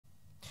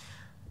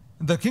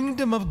The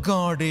kingdom of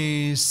God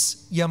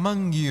is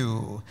among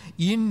you,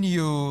 in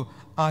you,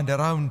 and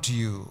around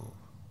you.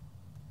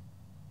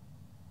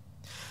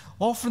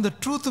 Often the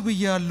truth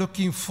we are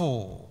looking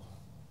for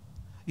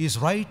is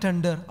right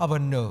under our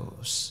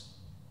nose.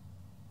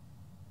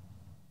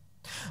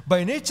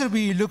 By nature,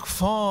 we look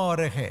far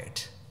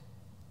ahead,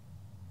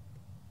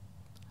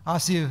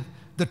 as if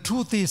the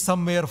truth is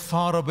somewhere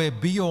far away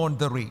beyond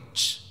the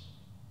reach.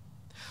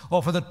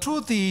 Often the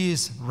truth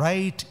is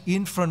right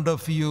in front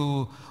of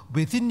you,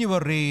 within your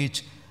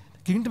reach.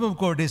 The kingdom of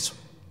God is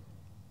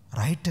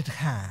right at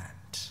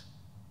hand.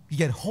 You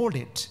can hold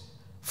it,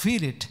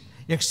 feel it,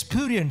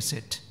 experience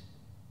it.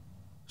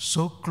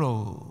 So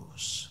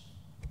close.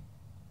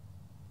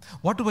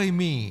 What do I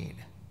mean?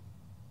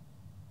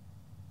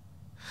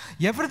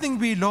 Everything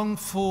we long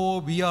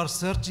for, we are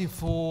searching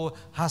for,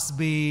 has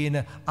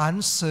been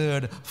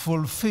answered,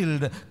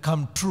 fulfilled,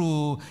 come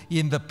true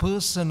in the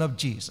person of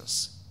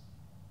Jesus.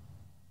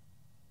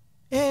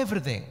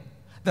 Everything.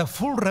 The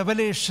full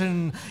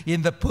revelation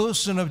in the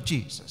person of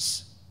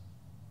Jesus.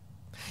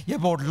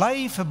 About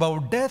life,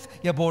 about death,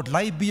 about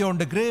life beyond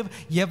the grave,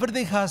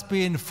 everything has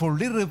been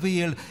fully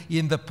revealed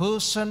in the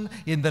person,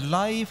 in the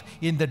life,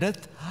 in the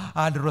death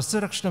and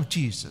resurrection of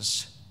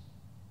Jesus.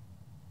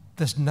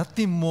 There's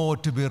nothing more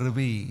to be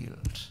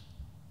revealed.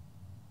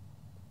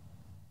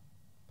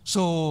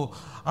 So,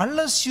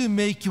 unless you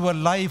make your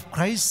life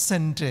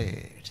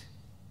Christ-centered,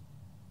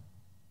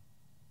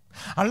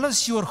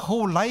 unless your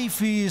whole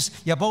life is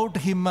about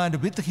Him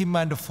and with Him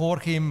and for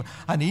Him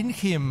and in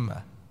Him,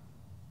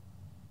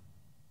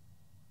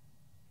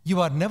 you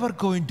are never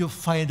going to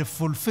find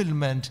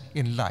fulfillment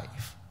in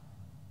life.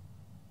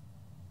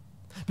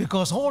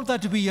 Because all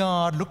that we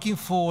are looking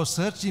for,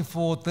 searching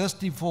for,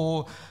 thirsting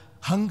for,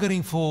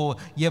 hungering for,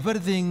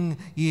 everything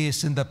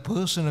is in the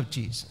person of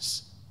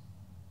Jesus.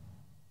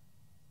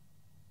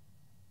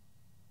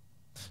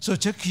 So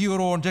check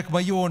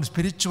my own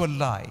spiritual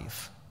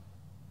life.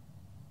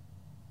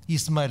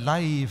 Is my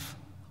life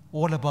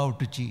all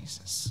about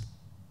Jesus?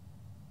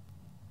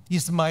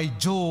 Is my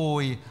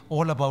joy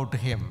all about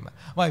Him?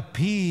 My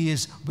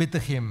peace with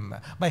Him?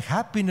 My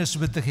happiness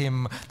with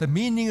Him? The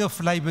meaning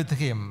of life with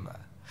Him?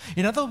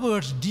 In other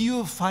words, do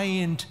you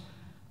find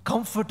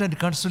comfort and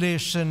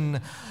consolation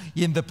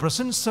in the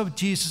presence of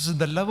Jesus, in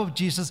the love of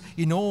Jesus,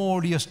 in all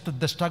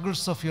the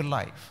struggles of your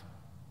life?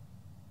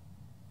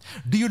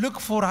 Do you look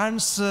for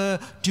answer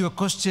to your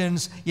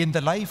questions in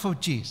the life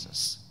of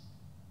Jesus?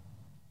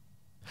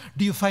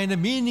 Do you find a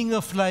meaning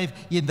of life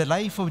in the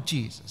life of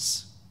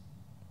Jesus?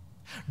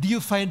 Do you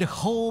find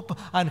hope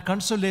and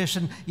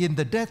consolation in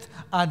the death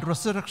and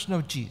resurrection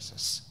of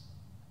Jesus?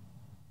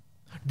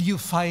 Do you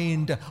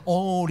find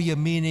all your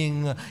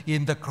meaning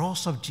in the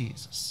cross of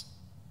Jesus?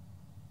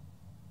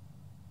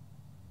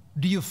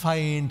 Do you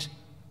find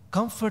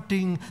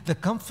the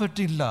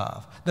comforting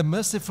love, the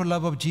merciful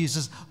love of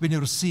Jesus when you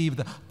receive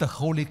the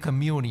Holy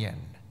Communion?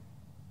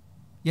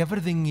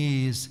 Everything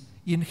is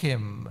in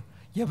Him.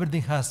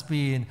 Everything has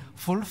been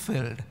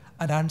fulfilled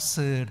and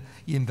answered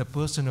in the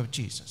person of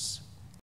Jesus.